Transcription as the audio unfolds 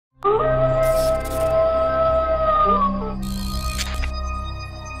Rafael,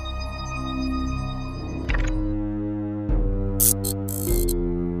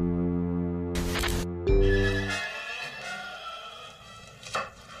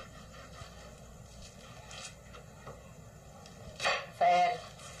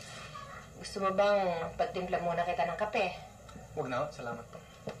 gusto mo bang pagtimpla muna kita ng kape? Huwag na, salamat po.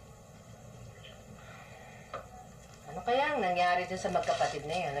 Ano kaya ang nangyari dun sa magkapatid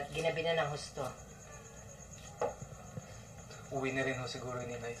na yun at ginabi na ng husto? Uwi na rin ho siguro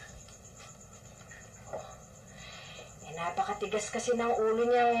ni Nay. Napakatigas kasi ng ulo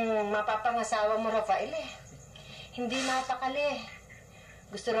niyang mapapangasawa mo, Rafael eh. Hindi mapakali.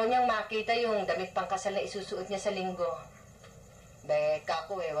 Gusto raw niyang makita yung damit pangkasal na isusuot niya sa linggo.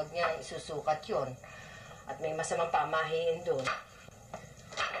 Kako wag niyang isusukat yun. At may masamang pamahiin doon.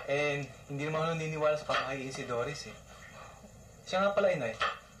 Hindi naman ako naniniwala sa pamahiin si Doris eh. Siya nga pala, Inay.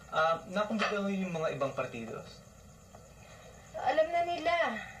 Nakumbit na yung mga ibang partidos. Alam na nila.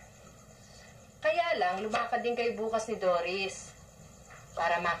 Kaya lang, lumakad din kayo bukas ni Doris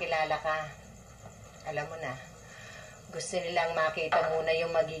para makilala ka. Alam mo na, gusto nilang makita muna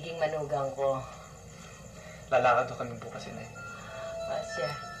yung magiging manugang ko. Lalakad ho kami bukas, Inay.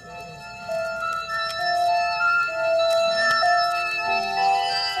 Asya.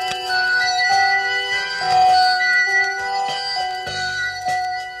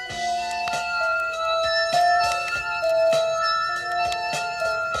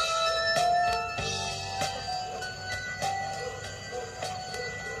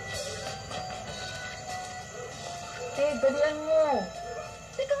 Dalian mo.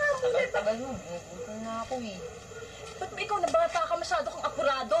 Teka nga muna. Tagal mo. Bukan na ako eh. Ba't ba ikaw nabata ka masyado kang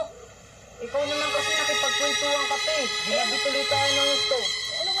apurado? Ikaw naman kasi nakipagkwentuhan ka pa eh. Ginabi tuloy tayo ng gusto.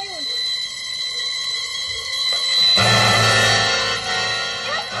 Ano ngayon?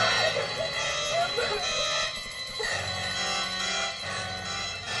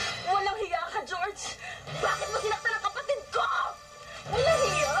 Walang hiya ka, George. Bakit mo sinaktan ang kapatid ko? Walang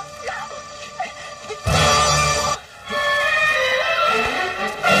hiya?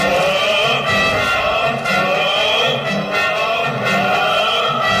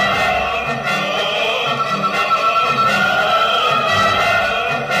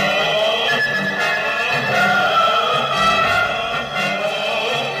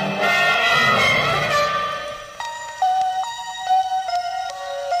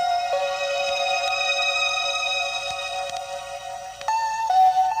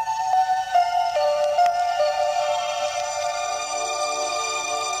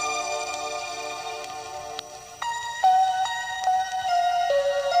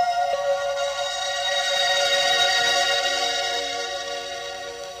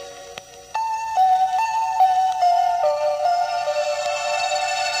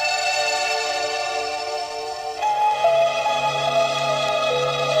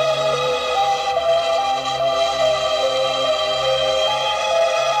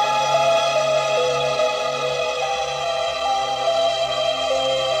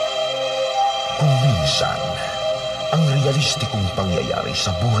 Realistikong pangyayari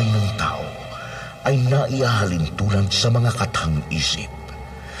sa buhay ng tao ay naiahalin tulad sa mga kathang isip.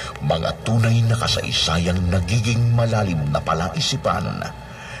 Mga tunay na kasaysayang nagiging malalim na palaisipan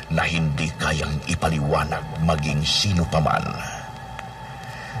na hindi kayang ipaliwanag maging sino paman.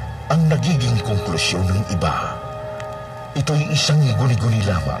 Ang nagiging konklusyon ng iba, ito'y isang guni-guni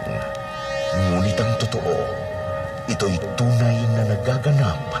lamang. Ngunit ang totoo, ito'y tunay na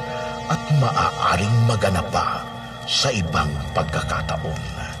nagaganap at maaaring maganap pa sa ibang pagkakataon.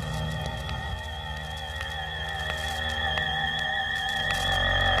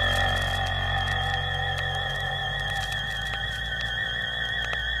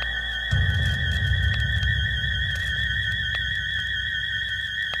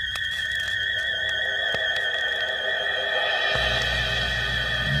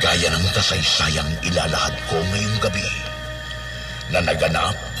 Gaya ng kasaysayang ilalahad ko ngayong gabi na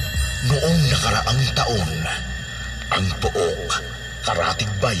naganap noong nakaraang taon, ang Pook, karatig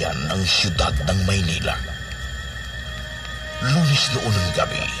bayan ng siyudad ng Maynila. Lunes noon ng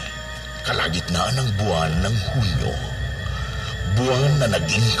gabi, kalagitnaan ng buwan ng Hunyo, buwan na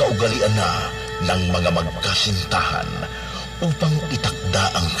naging kaugalian na ng mga magkasintahan upang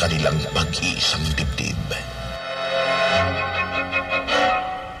itakda ang kanilang pag-iisang dibdib.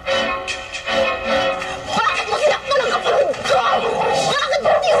 Bakit mo sinaktan ang kapatid ko? Bakit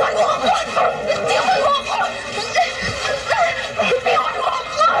bitiwan mo ako? Bitiwan mo ako! Bitiwan mo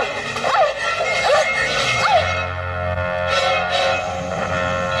ako!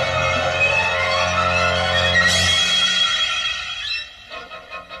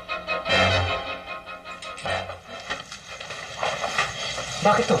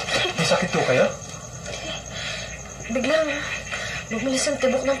 Bakit to? May sakit to kayo? Biglang bumilis ang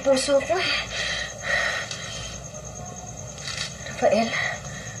tibok ng puso ko eh. Rafael,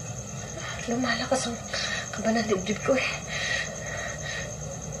 lumalakas ang kaba ng dibdib ko eh.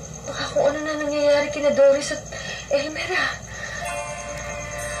 Baka kung ano na nangyayari kina Doris at Elmer ah.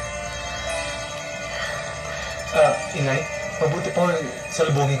 Inay, mabuti po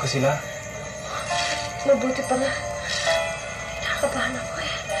salubungin ko sila. Mabuti pa nga. Nakakabahan ako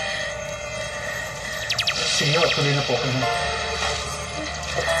eh. Sige, tuloy na po ako.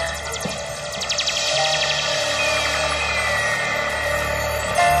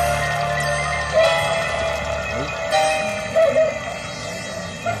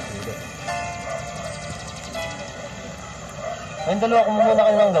 Ayun, dalawa, kumumuna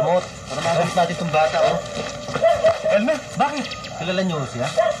kayo ng gamot. Para magamit natin itong bata, oh. Elmer, bakit? Kilala niyo siya?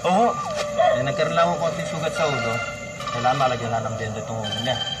 Oo. Eh, nagkaroon lang ako konting sugat sa ulo. Kailangan malagyan na ng benda itong ulo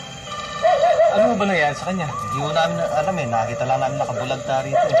niya. Ano ba nangyari sa kanya? Hindi ko namin alam eh. Nakita lang namin nakabulagta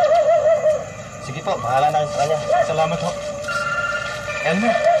rito eh. Sige po, bahala na kayo sa kanya. Salamat ho.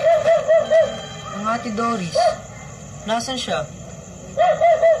 Elmer. Ang ate Doris, nasan siya?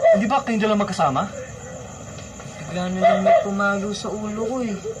 Hindi ba kayong dalawa magkasama? Bigla na lang may pumalo sa ulo ko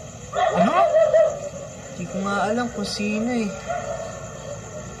eh. Ano? Hindi ko nga alam kung sino eh.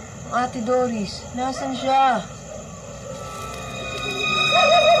 Ang ate Doris, nasan siya?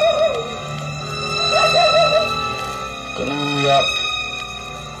 Kaya,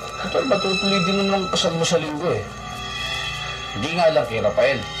 total matutuloy din naman ang kasal mo sa linggo eh. Hindi nga lang kay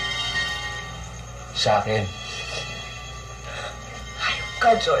Rafael. Sa akin. Hayop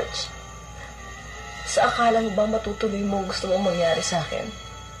ka, George. Sa akala mo ba matutuloy mo gusto mong mangyari sa akin?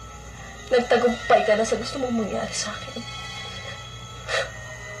 Nagtagumpay ka na sa gusto mong mangyari sa akin.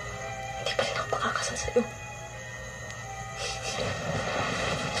 Hindi pa rin ako makakasal sa'yo.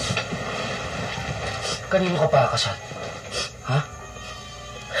 Kanino ka pa kasal? Ha?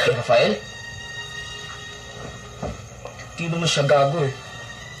 Kay Rafael? Hindi naman siya gago eh.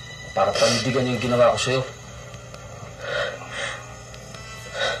 Para panindigan niya yung ginawa ko sa'yo.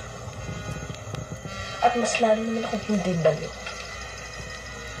 At mas lalo naman akong hindi baliw.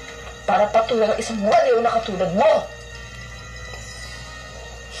 Para patulang ang isang baliw na katulad mo!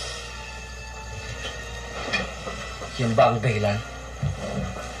 Yan ba ang dahilan?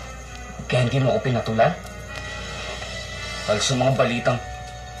 Kaya hindi mo ako pinatulan? Dahil sa mga balitang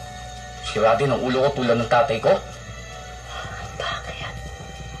sira din ang ulo ko tulad ng tatay ko? Bakit?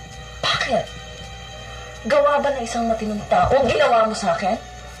 Bakit? Gawa ba ng isang matinong tao ang ginawa mo sa akin?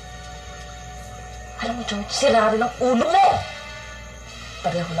 Alam mo, George, sira rin ang ulo mo!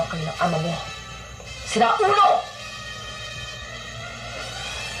 Pareho lang kayo ng ama mo. Sira ulo!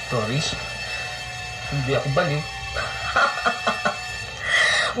 Doris, hindi ako baliw.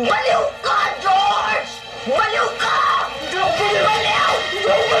 Baliw ka, George! Baliw ka! Baliw! Baliw!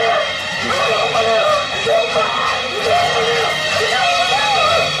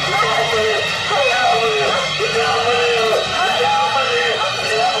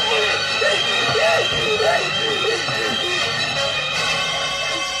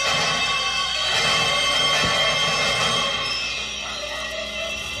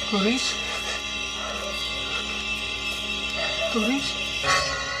 Doris? Doris?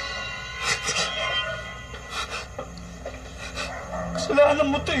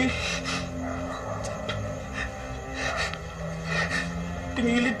 Kasalanan mo to eh.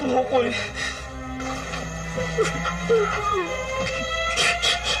 Pinilit mo ako eh.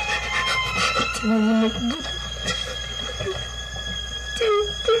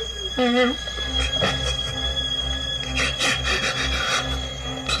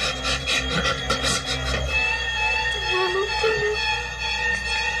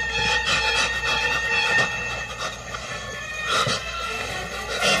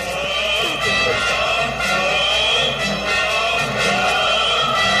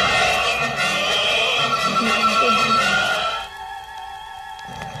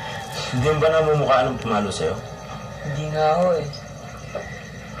 Hindi mo ba namumukha ng pumalo sa'yo? Hindi nga ako eh.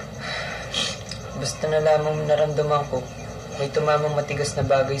 Basta na lamang naramdaman ko, may tumamang matigas na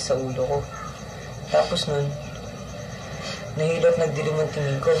bagay sa ulo ko. Tapos nun, nahilo at nagdilim ang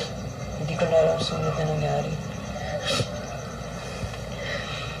tingin ko. Hindi ko na alam sunod na nangyari.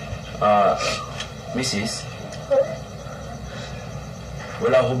 Mrs.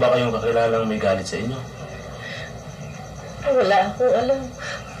 Wala ko ba kayong kakilalang may galit sa inyo? Wala akong alam.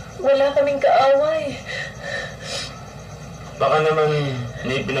 Wala kaming kaaway. Baka naman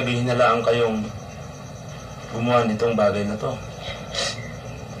may pinaghihinalaan kayong gumawa nitong bagay na to.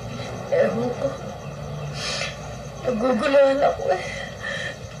 Ewan ko. Naguguluhan ako eh.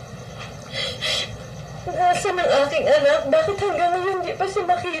 Nasaan ang aking anak? Bakit hanggang ngayon hindi pa siya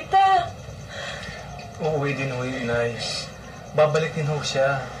makita? Uuwi din ho, inay. Babalik din ho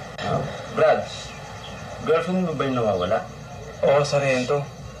siya. Brad, girlfriend mo ba yung nawawala? Oo, Sargento.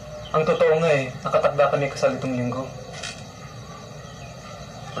 Ang totoo nga nakatakda kami kasal itong linggo.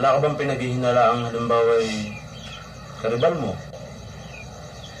 Wala ka bang pinaghihinalaang halimbawa karibal mo?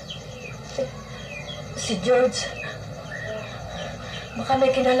 Si George. Baka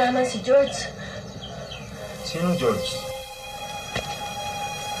may kinalaman si George. Sinong George?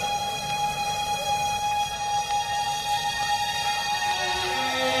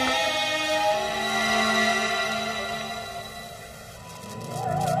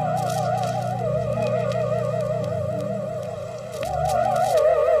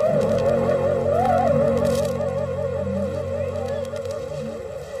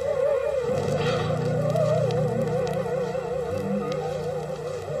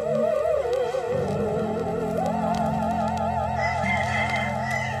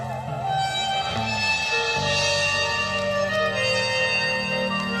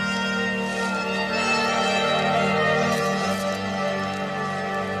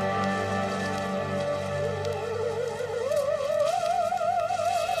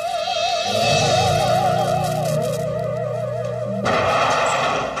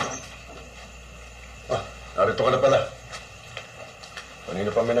 Narito ka na pala. Kanina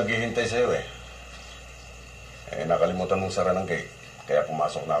pa may naghihintay sa'yo nakalimutan mong sara ng gate. Kaya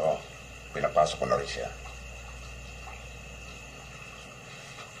pumasok na ako. Pinapasok ko na rin siya.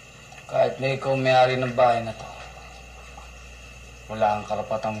 Kahit na ikaw may-ari ng bahay na to, wala kang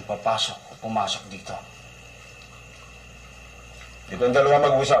karapatang papasok o pumasok dito. Dito ang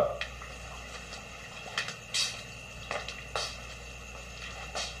dalawa mag-usap.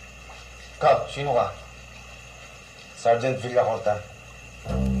 Ikaw, sino ka? Sergeant Villacorta.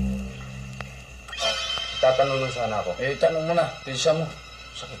 Tatanong lang sana ako. Tanong mo na. Pilsa mo.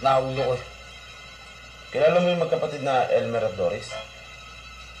 Sakit na ulo ko. Kilala mo yung magkapatid na Elmer at Doris?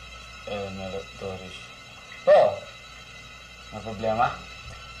 Elmer at Doris. Oo. May problema?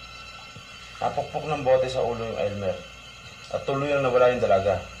 Napukpok ng bote sa ulo yung Elmer. At tuluyang nawala yung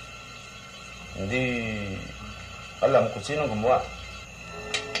dalaga. Hindi alam kung sino gumawa.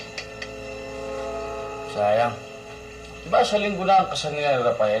 Sayang. Diba sa linggo na ang kasal ni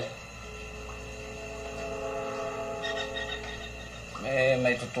Rafael?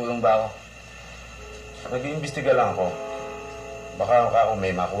 May tutulong ba ako? Nag-iimbestiga lang ako. Baka ako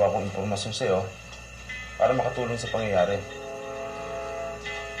may makuha akong impormasyon sa'yo para makatulong sa pangyayari.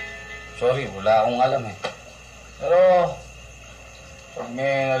 Sorry, wala akong alam Pero, pag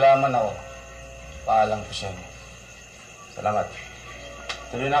may nalaman ako, paalam ko siya. Salamat.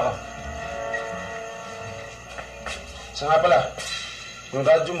 Tuloy na ako. Siya nga pala, yung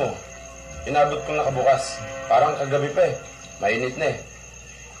radyo mo, inabot kong nakabukas. Parang kagabi pa Mainit na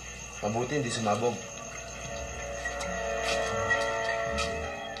Mabuti hindi sumabog.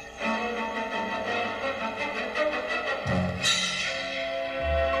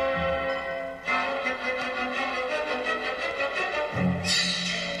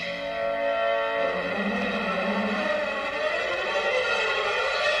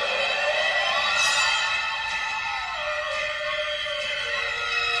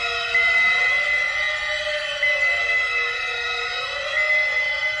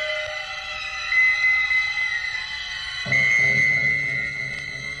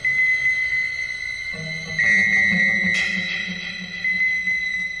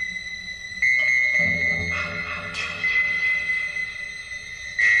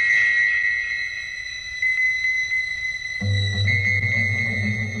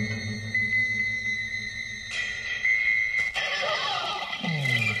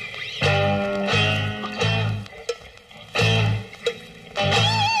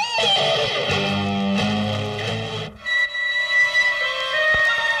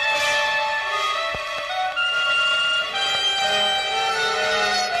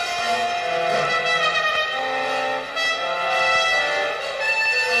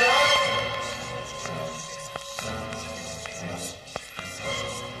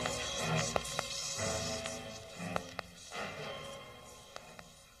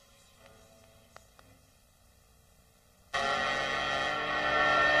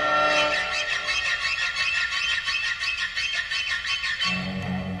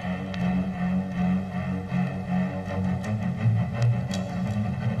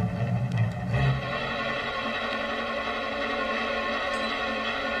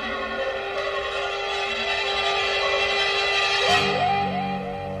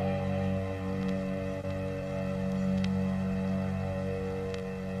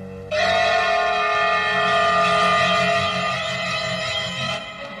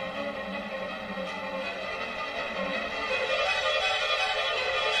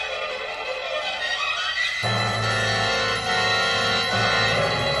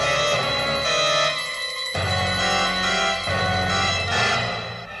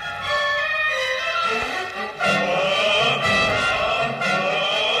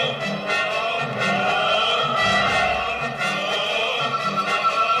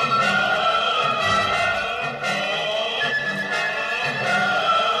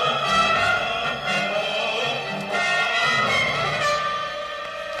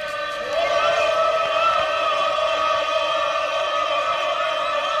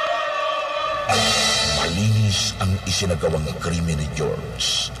 ang isinagawang krimen ni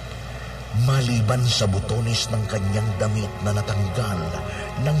George. Maliban sa butones ng kanyang damit na natanggal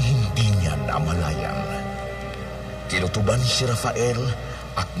nang hindi niya namalayan. Kinutuban si Rafael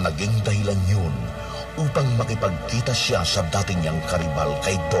at naging dahilan yun upang makipagkita siya sa dating niyang karibal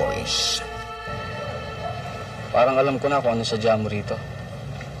kay Doris. Parang alam ko na kung ano sadya mo rito.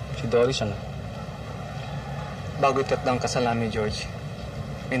 Si Doris, ano? Bago itatang kasal namin, George,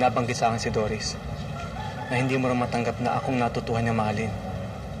 may nabanggit sa akin si Doris na hindi mo rin matanggap na akong natutuhan niya mahalin.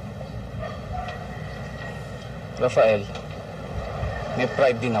 Rafael, may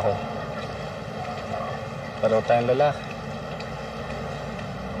pride din ako. Pero tayong lalaki.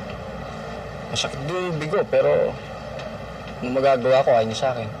 Masakit din yung bigo, pero anong magagawa ko, ayaw niya sa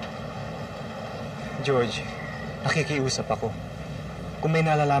akin. George, nakikiusap ako. Kung may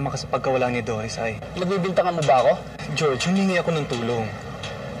nalalaman ka sa pagkawala ni Doris ay... Nagbibintangan mo ba ako? George, humingi ako ng tulong.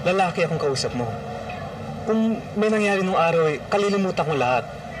 Lalaki akong kausap mo. Kung may nangyari nung araw ay kalilimutan ko lahat.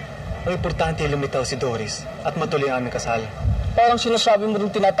 Ang importante ay lumitaw si Doris at matuloy ang aming kasal. Parang sinasabi mo rin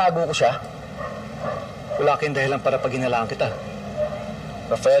tinatago ko siya. Wala kayong dahilan para paghinalaan kita.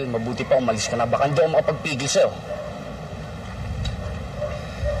 Rafael, mabuti pa umalis ka na. Baka hindi ako makapagpigil sa'yo.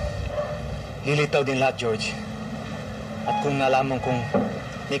 Lilitaw din lahat, George. At kung nalaman kong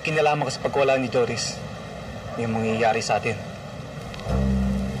may kinalaman ka sa pagkawala ni Doris, may mangyayari sa atin.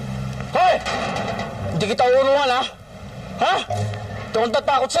 Hoy! Hindi kita urungan, ha? Ha? Ito akong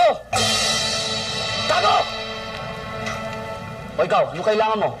tatakot sa'yo. Tago! O ikaw, ano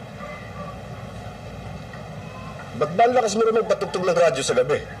kailangan mo? Ba't ba lakas mo naman patugtog ng radyo sa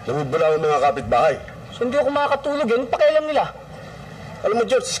gabi? Namubula ang mga kapitbahay. So hindi ako makakatulog, yan. Pakialam nila. Alam mo,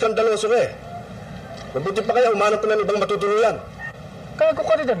 George, skandaloso ka eh. Mabuti pa kaya umanap na ng ibang matutuluyan. Kago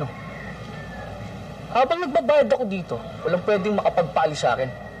ka rin, ano? Habang nagbabayad ako dito, walang pwedeng makapagpali sa akin.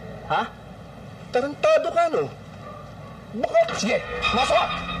 Ha? Tarantado ka, no? Bakit? Sige, masok ka!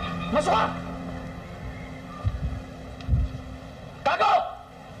 Masok ka! Kago!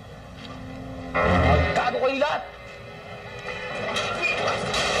 Magkago kayo lahat!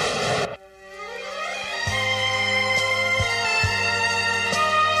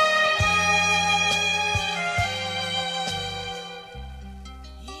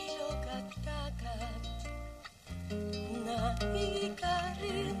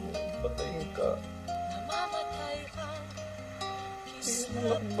 Patayin ka. Namamatay ang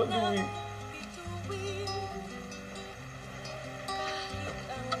Iyak ba, Louie? kahit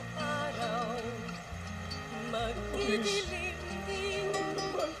ang araw magdidilim din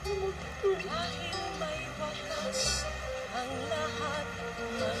dahil may wakas ang lahat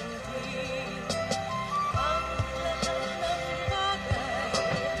ng din. Ang lahat ng bagay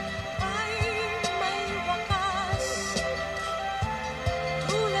ay may wakas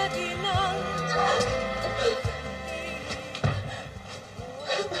tulad din ng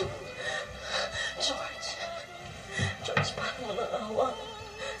George, paano mo nang awa?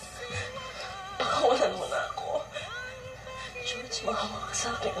 Pakawalan mo na ako. George, maawa ka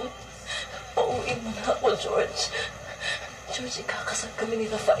sa akin. Pauwiin mo na ako, George. George, ikakasal kami ni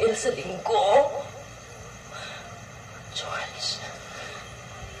Rafael sa linggo. George.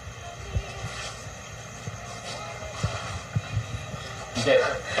 Hindi.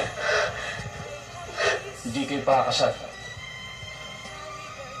 Hindi kayo pakakasal.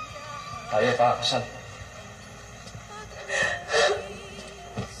 Tayo pakakasal.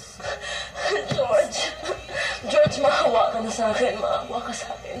 George, maawa ka na sa akin. Maawa ka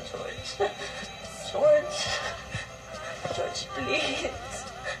sa akin, George. George, please.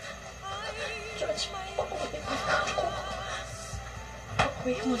 George, pauwi mo na ako.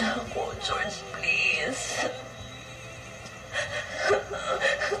 Pauwi mo na ako, George, please.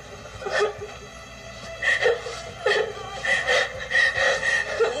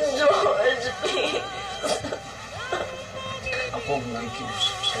 George, please. Ako ang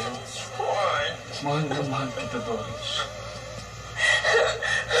nakikiusap sa'yo. Mahal na mahal kita, Doris.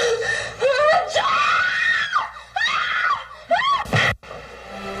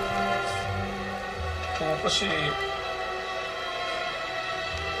 Oo, kasi...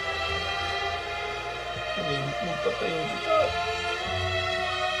 Hinihintay mo patayin kita.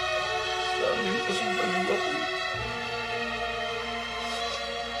 Sabi mo kasi baliw ako.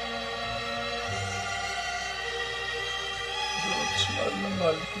 Doris, mahal na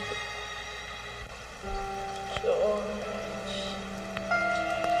mahal kita.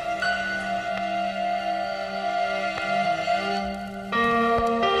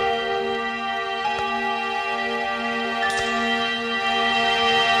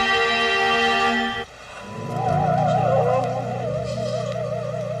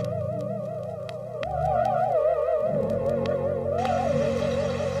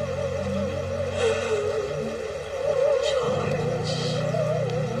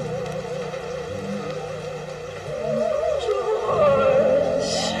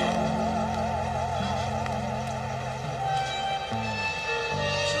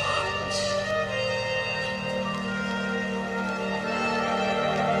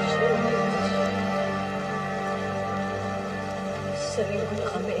 Sa linggo na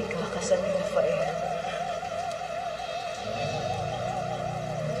kami ikakasal ni Rafael.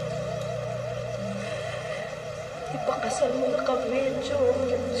 Ipakasal mo na kami,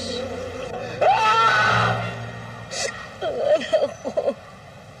 George. Ang anak ko.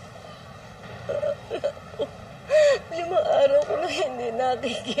 5 araw ko na hindi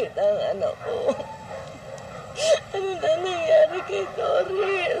nakikita ang anak ko. Ano na nangyari kay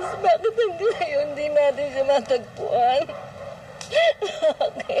Doris? Bakit hanggang ngayon di natin siya matagpuan?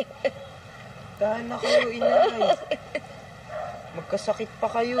 Bakit? Dahil na kayo, inay. Magkasakit pa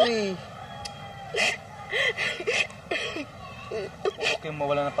kayo eh. Huwag kayong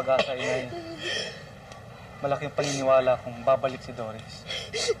mawala ng pag-asa, inay. Malaking paniniwala kung babalik si Doris.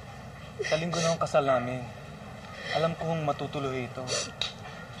 Sa linggo na ang kasal namin, alam kong matutuloy ito.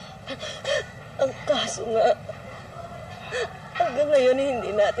 Ang kaso nga, hanggang ngayon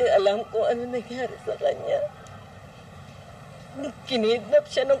hindi natin alam kung ano nangyari sa kanya. Kinidnap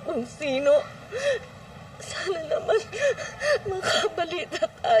siya ng kung sino. Sana naman makabalita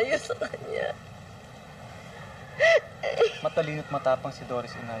tayo sa kanya. Matalino't matapang si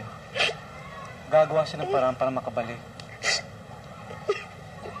Doris, inay. Gagawa siya ng paraan para makabalik.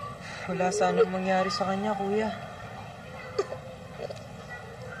 Wala sanang mangyari sa kanya, kuya.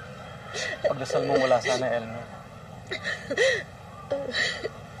 Pagdasal mo wala sana, Elmer.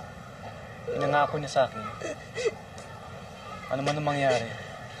 Inangako niya sa akin, ano man ang mangyari,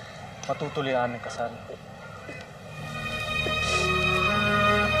 matutuloy ang aming kasal.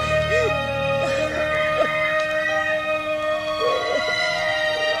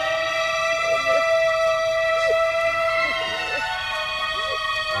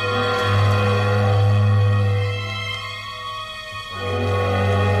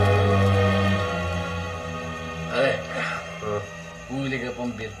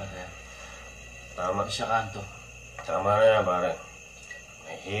 Tama siya kanto. Tama na yan, pare.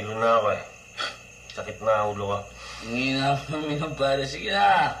 May hilo na ako eh. Sakit na ang ulo ko. Hindi na ako namin pare. Sige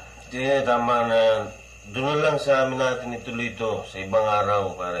na. Hindi, tama na yan. Doon na lang sa amin natin ituloy ito sa ibang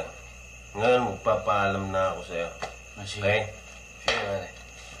araw, pare. Ngayon, magpapaalam na ako sa'yo. Sige. Okay? Sige, pare.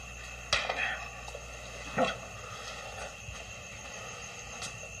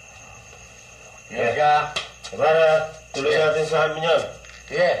 Yes, ka. Pare, tuloy natin sa amin yan.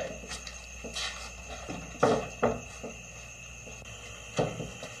 Sige.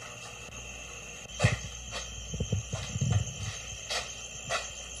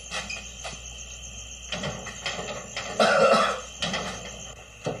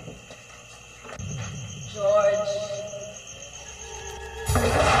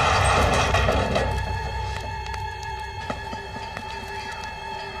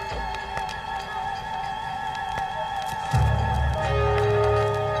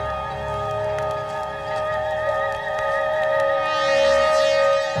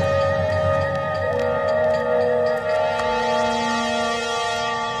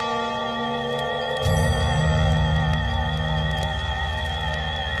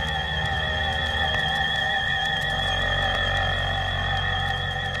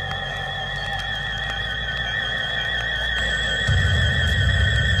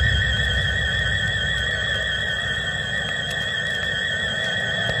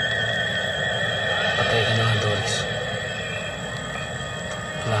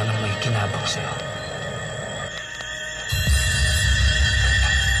 kinabang sa'yo.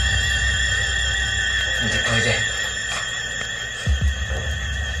 Hindi pwede.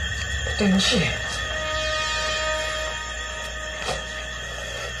 Patay mo siya eh.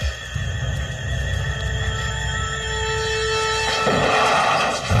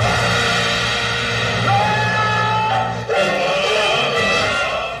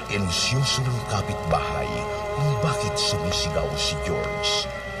 Insyoso ng kapitbahay kung bakit sumisigaw si George.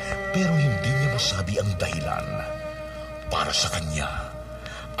 Pero hindi niya masabi ang dahilan. Para sa kanya,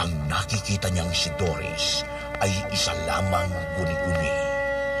 ang nakikita niyang si Doris ay isa lamang guni-guni.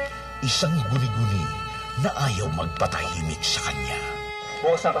 Isang guni-guni na ayaw magpatahimik sa kanya.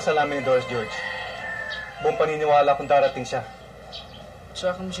 Bukas ang kasal namin ni Doris, George. Buong paniniwala kung darating siya.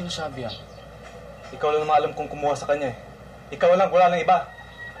 Sa akin mo sinasabi yan? Ikaw lang naman alam kung kumuha sa kanya eh. Ikaw lang, wala lang iba.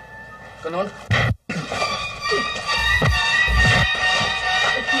 Ganon?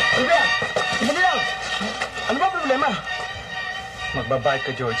 Ano ba yan? Hindi lang! Ano ba problema? Magbabayad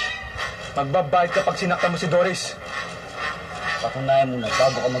ka, George. Magbabayad ka pag sinaktan mo si Doris. Patunayan mo na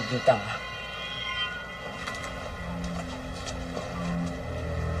bago ka magbintang, ha?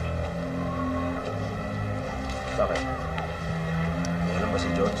 Bakit? Alam ba si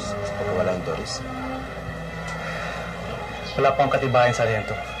George sa pagkawala ng Doris? Wala pa ang katibayan sa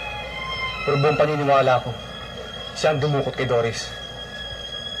rento. Pero buong paniniwala ko, siya ang dumukot kay Doris.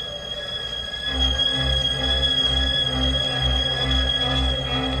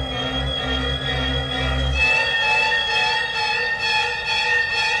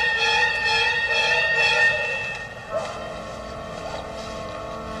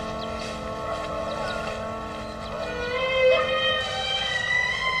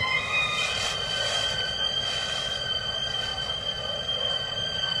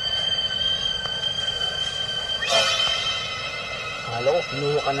 Akala ko,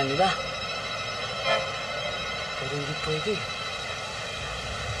 kinuha ka na nila. Pero hindi pwede.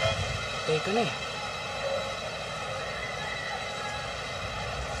 Teka na eh.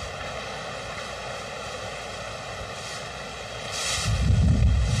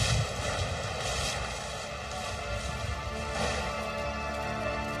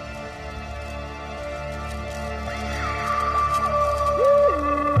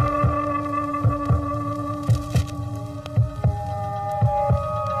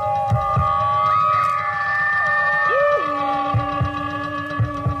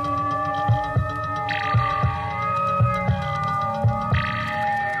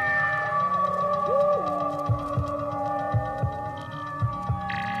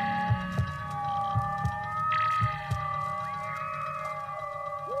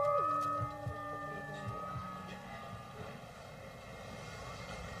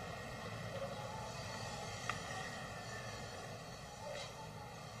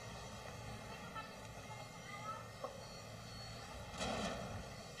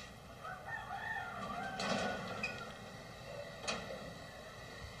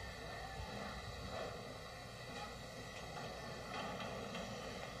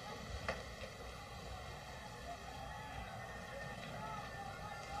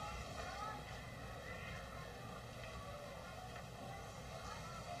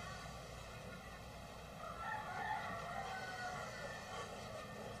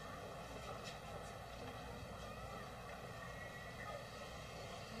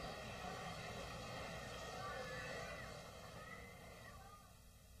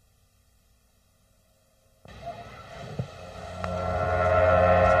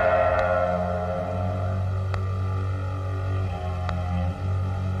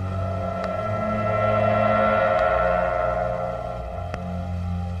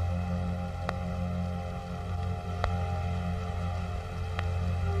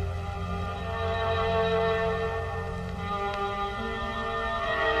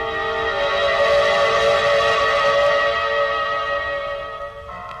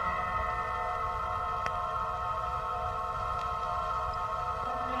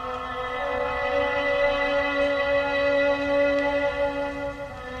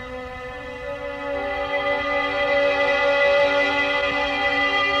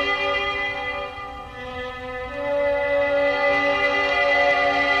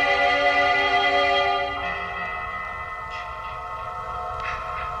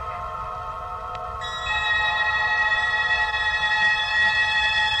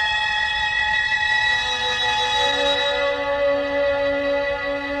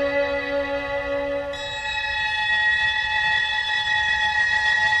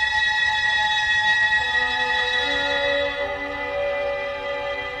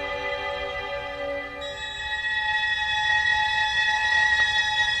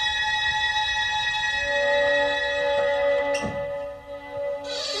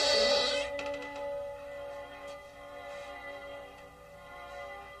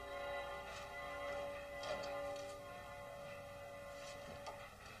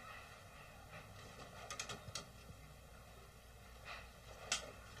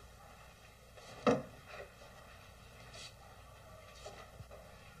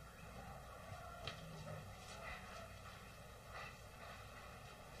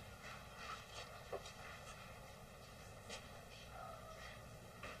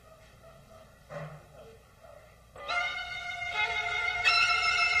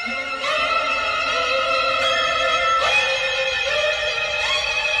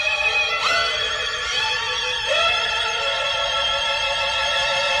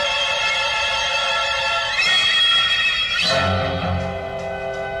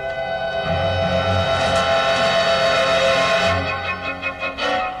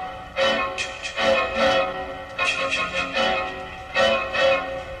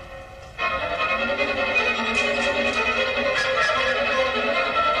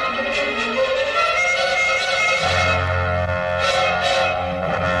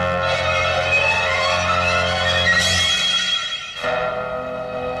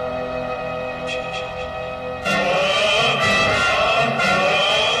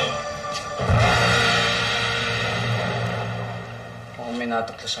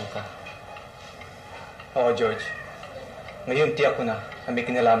 natuklasan ka. Oo, George. Ngayon tiyak ko na may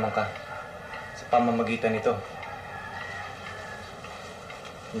kinalaman ka sa pamamagitan nito.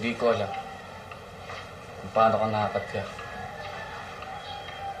 Hindi ko alam kung paano ka nakakatya.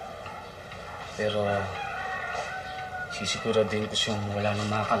 Pero sisiguraduhin ko siyang wala nang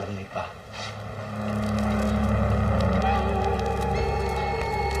makakalamay pa.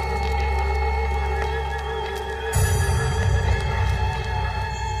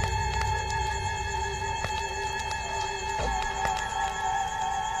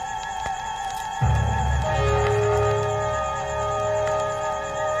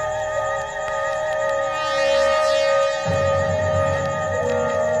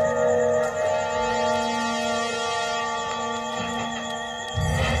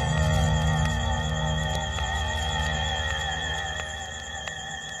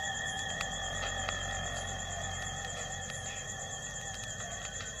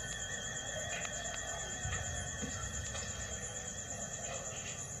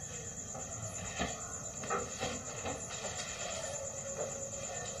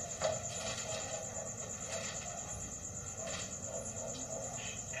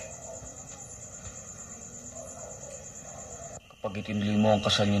 Pag itinuloy mo ang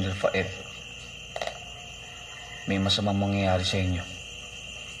kasal niyo ni Rafael, may masamang mangyayari sa inyo.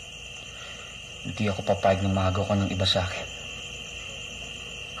 Hindi ako papayag na maagaw ka ng iba sa akin.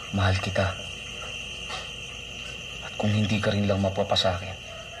 Mahal kita. At kung hindi ka rin lang mapapa sa akin,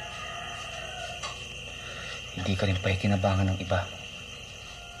 hindi ka rin pakikinabangan ng iba.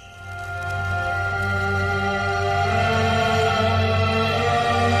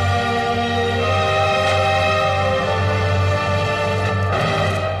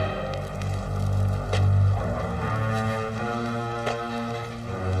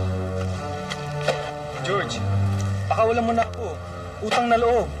 George, pakawalan mo na ako. Utang na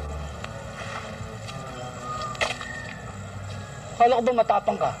loob. Akala ko ba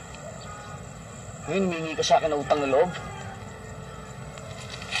matapang ka? Ngayon, humingi ka sa akin na utang na loob?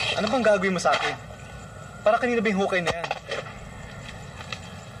 Ano bang gagawin mo sa akin? Para kanina ba yung hukay na yan?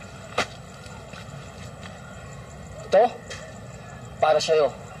 Ito? Para sa'yo.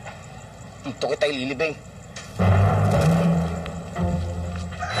 Dito kita ililibing.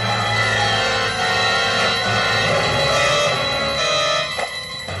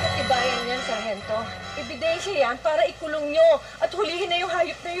 Ibayan yan, Sargento. Ebidensya yan para ikulong nyo at hulihin na yung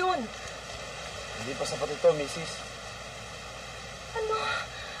hayop na yun. Hindi pa sapat ito, Mrs. Ano?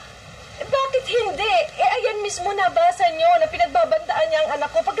 Bakit hindi? Ayan mismo nabasa nyo na pinagbabandaan niya ang anak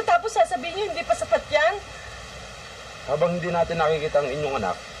ko. Pagkatapos sasabihin nyo, hindi pa sapat yan? Habang hindi natin nakikita ang inyong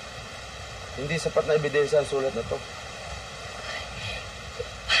anak, hindi sapat na ebidensya ang sulat na to.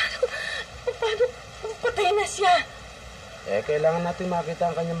 Paano? Patay na siya. Kailangan natin makita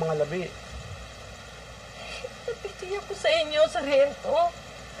ang kanyang mga labi. Napitiyak ko sa inyo, Sargento.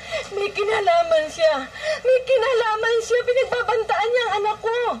 May kinalaman siya. May kinalaman siya. Pinagbabantaan niya ang anak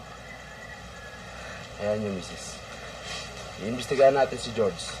ko. Ayan yung Mrs. Iimbestigahan natin si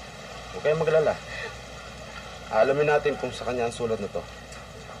George. Huwag kayong maglala. Alamin natin kung sa kanya ang sulat na to.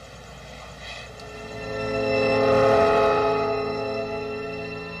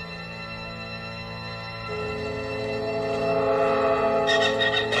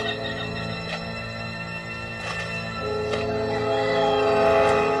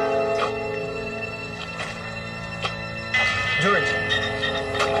 George,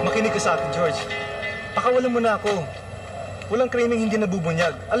 makinig ka sa akin, George. Pakawalan mo na ako. Walang krimeng hindi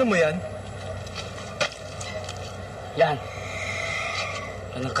nabubunyag. Alam mo yan? Yan.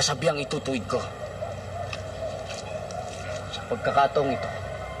 Yan ang kasabiang itutuwid ko. Sa pagkakataong ito,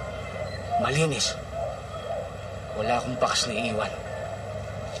 malinis. Wala akong bakas na iiwan.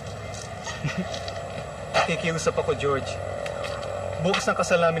 Nakikiusap ako, George. Bukas ng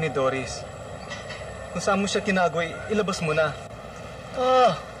kasal namin ni Doris. Kung saan mo siya tinagoy, ilabas mo na.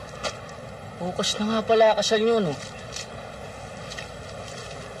 Bukas na nga pala kasal nyo, no?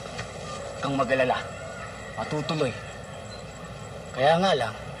 Kang mag-alala. Matutuloy. Kaya nga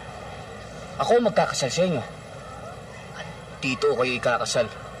lang, ako magkakasal sa inyo. At dito kayo ikakasal.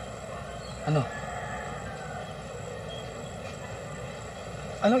 Ano?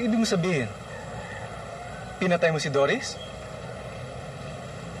 Anong ibig mo sabihin? Pinatay mo si Doris?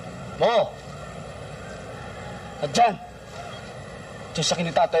 Oo! At dyan! Diyan sa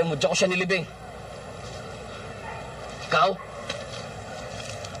kinitatay mo, diyan ko siya nilibing. Ikaw?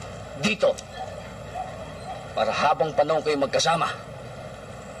 Dito. Para habang panahon kayo magkasama.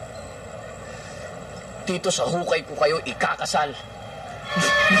 Dito sa hukay ko kayo ikakasal.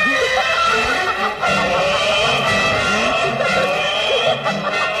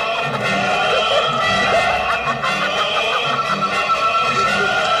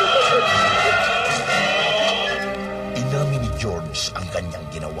 Inamin ni George ang kanyang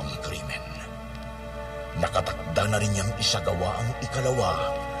ginawang krimen. Nakatakda na rin niyang isagawa ang ikalawa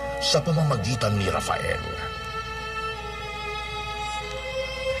sa pamamagitan ni Rafael.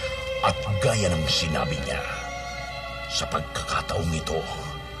 At gaya ng sinabi niya, sa pagkakataong ito,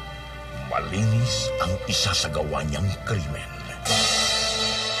 malinis ang isasagawa niyang krimen.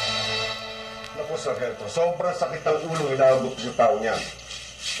 Naku, Sargento, sobrang sakit ang ulo inaabot sa tao niyan.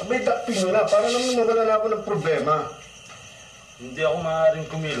 Abay, dakpin nyo na, para naman nawala na ako ng problema. Hindi ako maaaring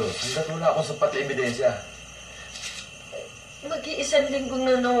kumilos hanggat wala akong sapat na ebidensya. Mag-iisang linggong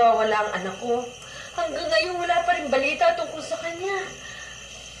na nawawala ang anak ko. Hanggang ngayon wala pa rin balita tungkol sa kanya.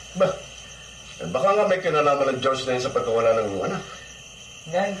 Baka nga may kinalaman ng George na yun sa pagkawala ng iyong anak.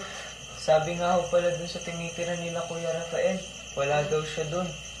 Nay, sabi nga ho pala dun sa tinitira nila Kuya Rafael, wala daw siya dun.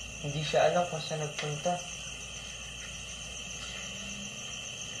 Hindi siya alam kung saan nagpunta.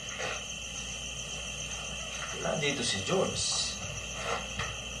 Nandito si George.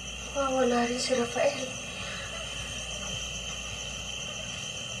 Wala rin si Rafael.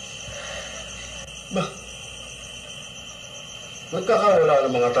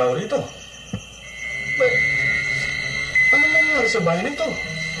 Nagkakawala ng mga tao rito. But, ano nangyari sa bahay nito?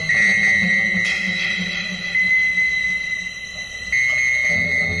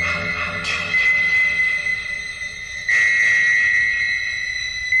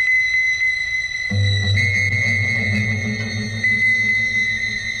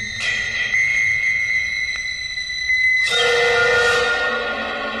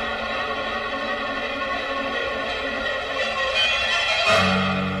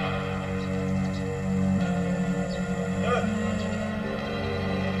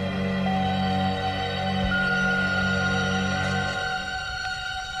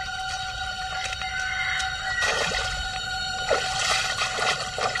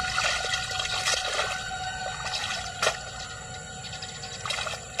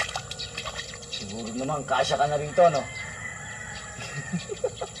 Naman, kasya ka na rito, no?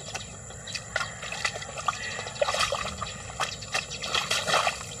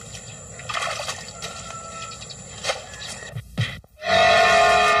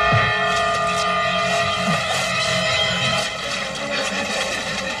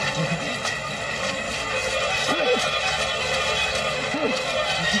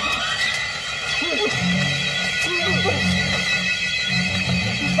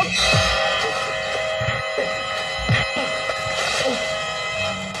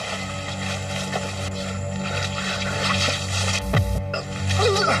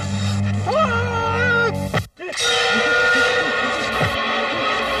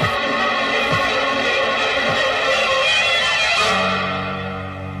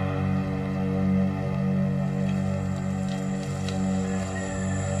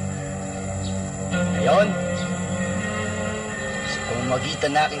 Ngayon, sa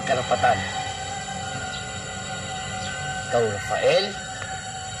pamamagitan na aking karapatan, ikaw, Rafael,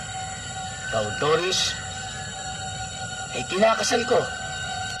 ikaw, Doris, ay kinakasal ko.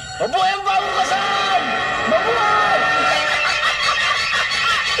 Mabuhay ang bagong kasal! Mabuhay!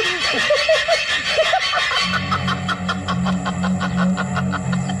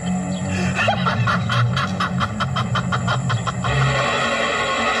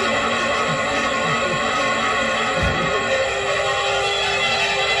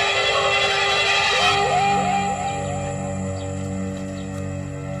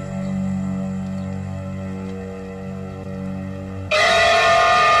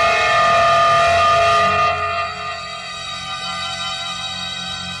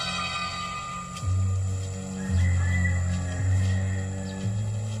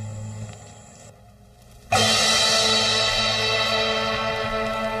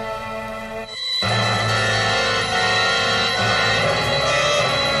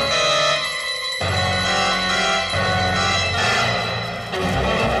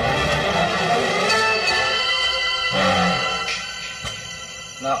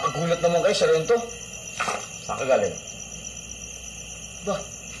 Nakakagulat naman kayo sa rento. Saan ka galing? Ba,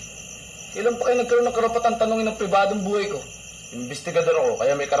 kailan pa kayo nagkaroon ng karapatan tanongin ng pribadong buhay ko? Investigador ako,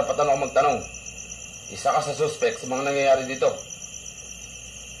 kaya may karapatan ako magtanong. Isa ka sa suspect sa mga nangyayari dito.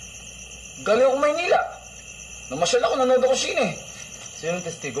 Galing ako Maynila. Namasyal ako, nanood ako sine. Sinong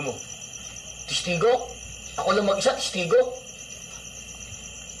testigo mo? Testigo? Ako lang mag-isa, testigo.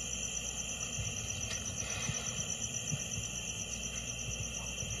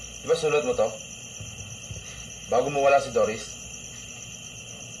 Di ba sulat mo to? Bago mo wala si Doris?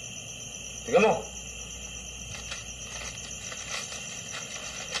 Tingnan mo.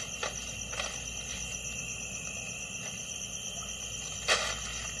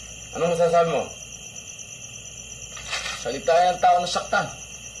 Anong masasabi mo? Salita yan ang tao na saktan.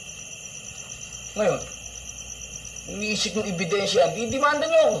 Ngayon, iniisip ng ebidensya, didimanda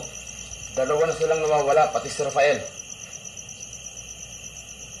niyo ako. Dalawa na silang nawawala, pati si Rafael.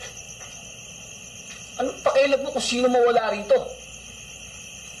 Anong pakialam mo kung sino mawala rito?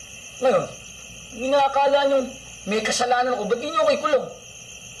 Ngayon, minakala nyo may kasalanan ako, ba't di nyo ako ikulong?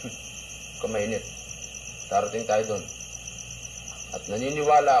 Kumainit. Darating tayo doon. At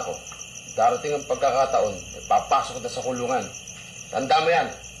naniniwala ako, darating ang pagkakataon at papasok na sa kulungan. Tanda mo yan.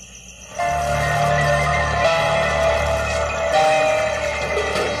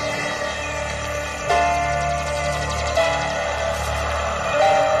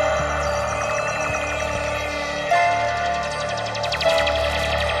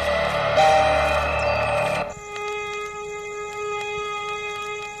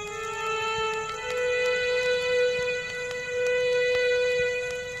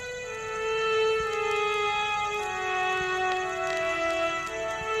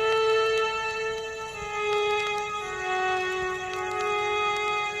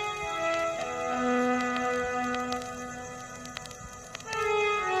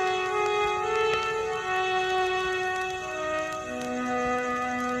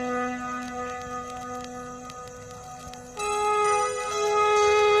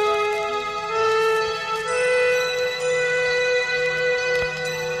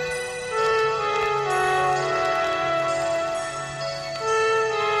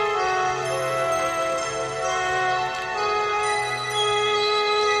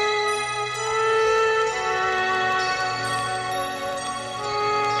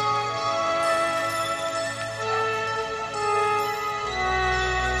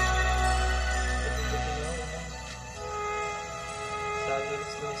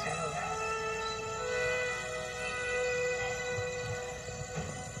 sa'yo.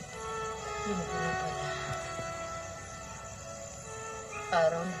 Yun pala.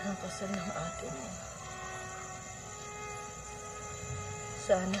 Araw na ng kasal ng ate mo.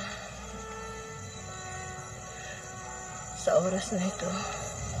 Sana sa oras na ito,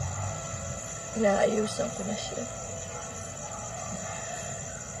 inaayusan ko na siya.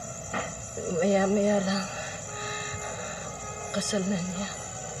 Maya-maya lang, kasal na niya.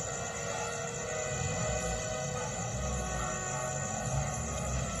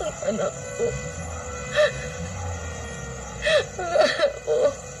 Ang anak ko.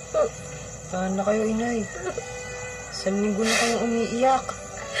 Tahan na kayo, inay. 1 linggo na kayong umiiyak.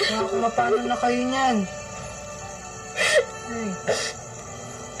 Kaya kumapano na kayo niyan. Ay.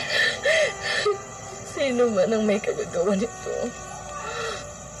 Sino man ang may kagagawa nito?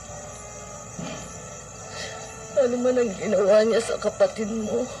 Ano man ang ginawa niya sa kapatid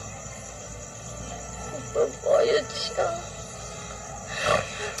mo? Magbabayad siya.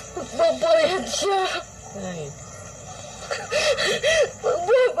 Magbabayad siya. Ay.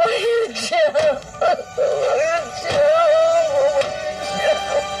 Magbabayad siya. Magbabayad siya.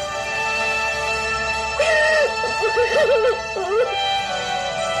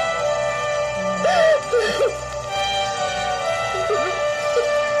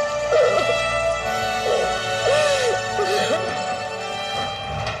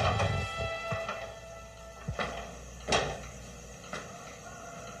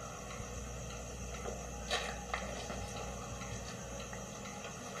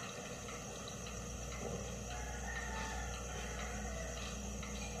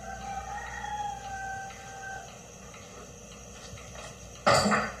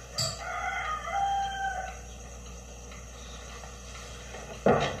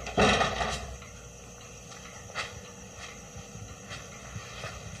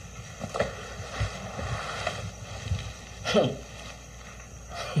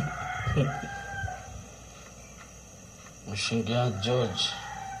 Masyinggyan, George.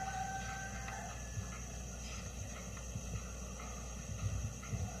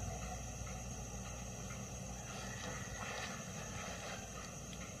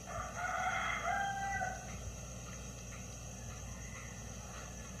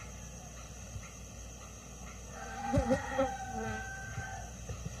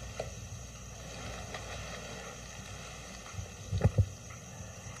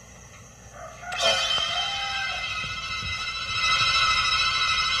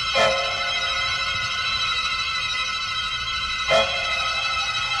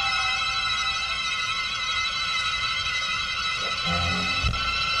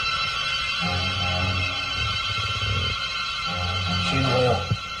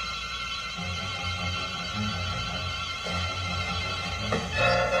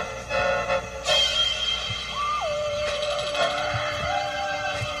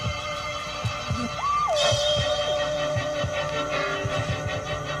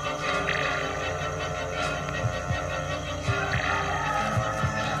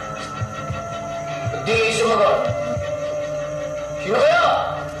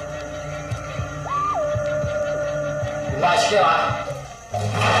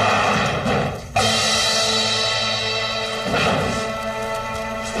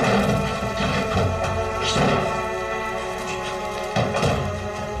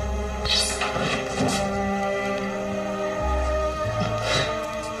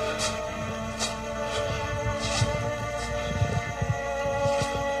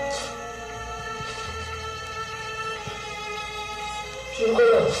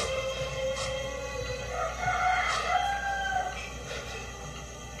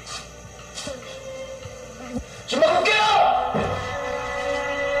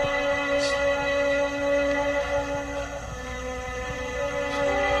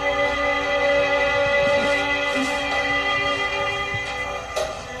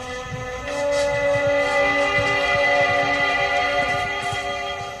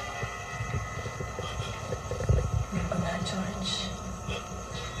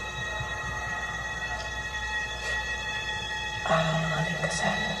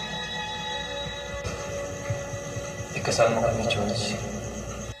 Ikasal mo kami, George.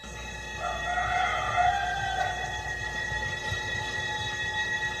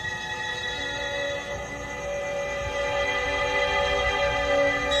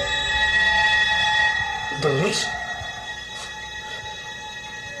 Doris?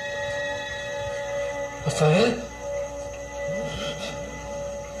 Rafael?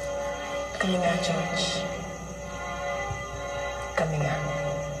 Kami nga, George. Kami nga.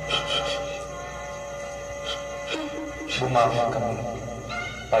 Bumawi kami.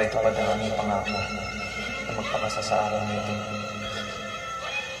 para itupad ang aming pangako na magpakasa sa araw na ito.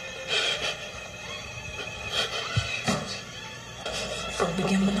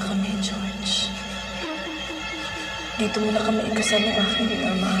 Pagbigyan mo na kami, George. Dito mo na kami ikasal ng aking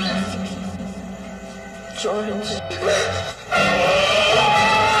ama. George.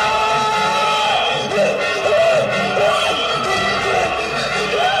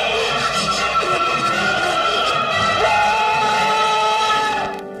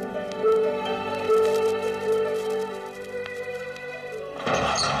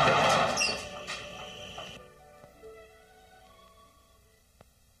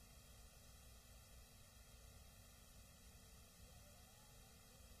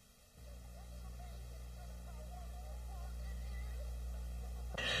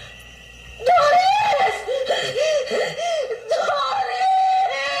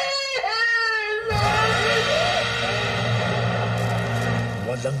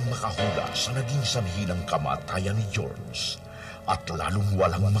 Walang makahula sa naging sanhi ng kamatayan ni George at lalong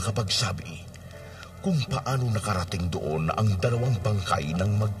walang makapagsabi kung paano nakarating doon ang dalawang bangkay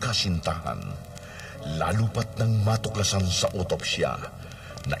ng magkasintahan, lalo pat nang matuklasan sa otopsya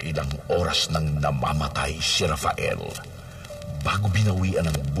na ilang oras nang namamatay si Rafael bago binawian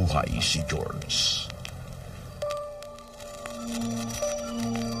ng buhay si George.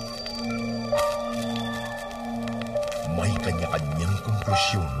 May kanya-kanyang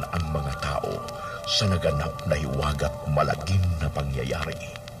konklusyon ang mga tao sa naganap na hiwagat malagim na pangyayari.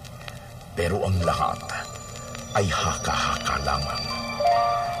 Pero ang lahat ay haka-haka lamang.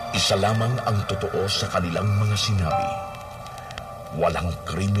 Isa lamang ang totoo sa kanilang mga sinabi. Walang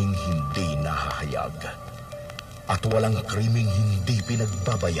krimeng hindi nahahayag at walang krimeng hindi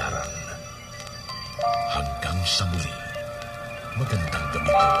pinagbabayaran. Hanggang sa muli, magandang gabi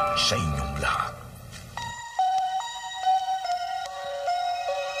po sa inyong lahat.